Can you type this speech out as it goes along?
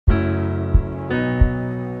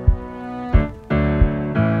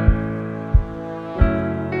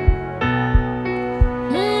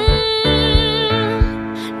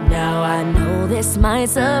might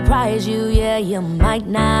surprise you, yeah, you might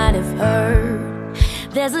not have heard.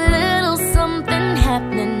 There's a little something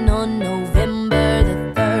happening on November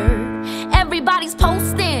the 3rd. Everybody's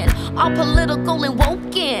posting, all political and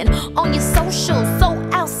woken, on your socials, so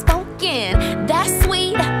outspoken. That's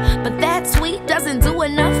sweet, but that tweet doesn't do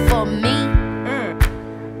enough for me.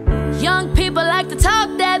 Young people like to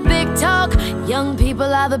talk that big talk. Young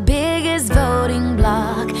people are the biggest voting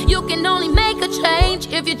bloc. You can only make a change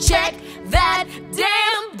if you check that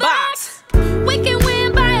damn box. We can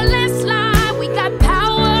win by a landslide. We got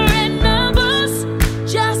power and numbers.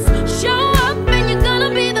 Just show up and you're gonna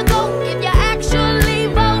be the GOAT if you actually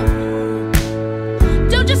vote.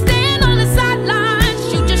 Don't just stand on the sidelines.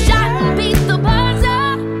 Shoot your shot and beat the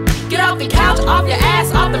buzzer. Get off your couch, off your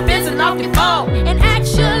ass, off the fence and off your phone, and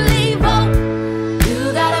actually vote.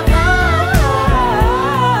 You gotta vote.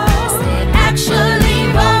 I said actually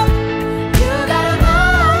vote. You gotta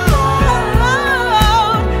vote.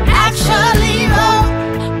 Actually vote.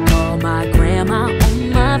 Call my grandma on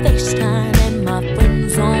my FaceTime and my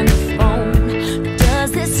friends on the phone.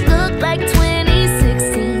 Does this look like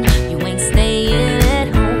 2016? You ain't staying at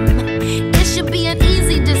home. It should be an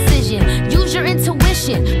easy decision. Use your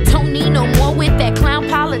intuition. Don't need no more with that clown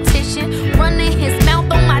politician running his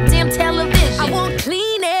mouth on my damn television. I want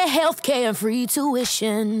clean air, healthcare, and free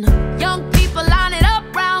tuition. Young people line it up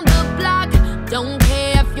round the block. Don't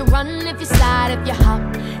care if you run, if you slide, if you hop.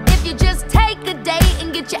 If you just take a day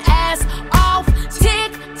and get your ass off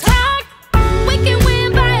TikTok. We can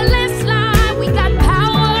win by a landslide. We got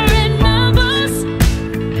power and numbers.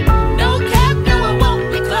 No cap, no, it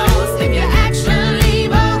won't be close if you actually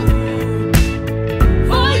vote.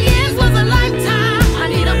 4 years was a lifetime. I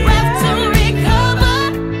need a breath to recover.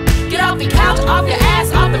 Get off your couch, off your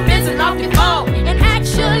ass, off the fence and off your phone, and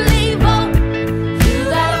actually vote. You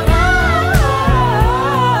gotta vote.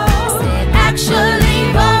 I said actually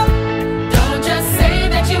vote. Don't just say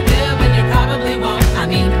that you will when you probably won't. I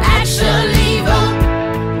mean actually vote.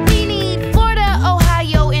 We need Florida,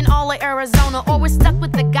 Ohio, and all of Arizona, or we're stuck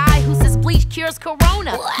with the guy who says bleach cures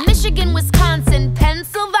corona. Michigan, Wisconsin,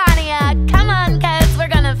 Pennsylvania. Come on, cuz we're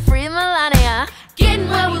gonna free Melania. Getting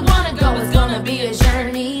where we wanna go is gonna be a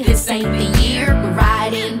journey. This ain't the year we're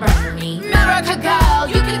riding Bernie. America, girl,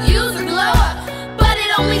 you could use a glow up, but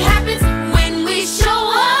it only happens when we show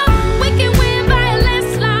up. We can win by a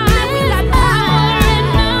landslide. We got power and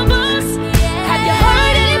numbers. Have you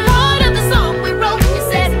heard any part of the song we wrote? It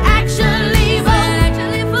says actually vote.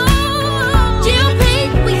 GOP,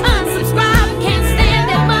 we unsubscribe. Can't stand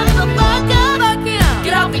that motherfucker.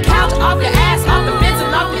 Get off your couch, off your ass, off the fence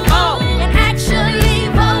and off your phone, and actually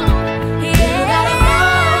vote. You gotta vote.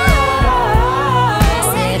 I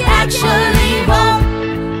said actually vote.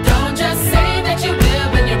 Don't just say that you will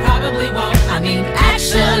when you probably won't. I mean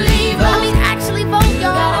actually vote. I mean actually vote, y'all. You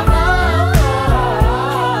gotta vote.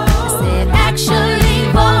 I said actually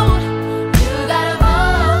vote. You gotta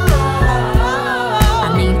vote. I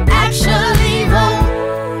mean actually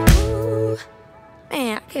vote.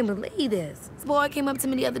 Man, I can't believe this. This boy came up to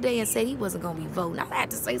me the other day and said he wasn't gonna be voting. I had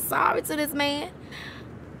to say sorry to this man.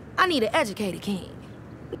 I need an educated king.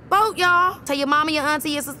 Vote, y'all. Tell your mama, your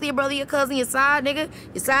auntie, your sister, your brother, your cousin, your side nigga,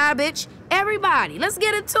 your side bitch. Everybody, let's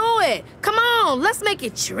get into it. Come on, let's make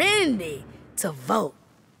it trendy to vote.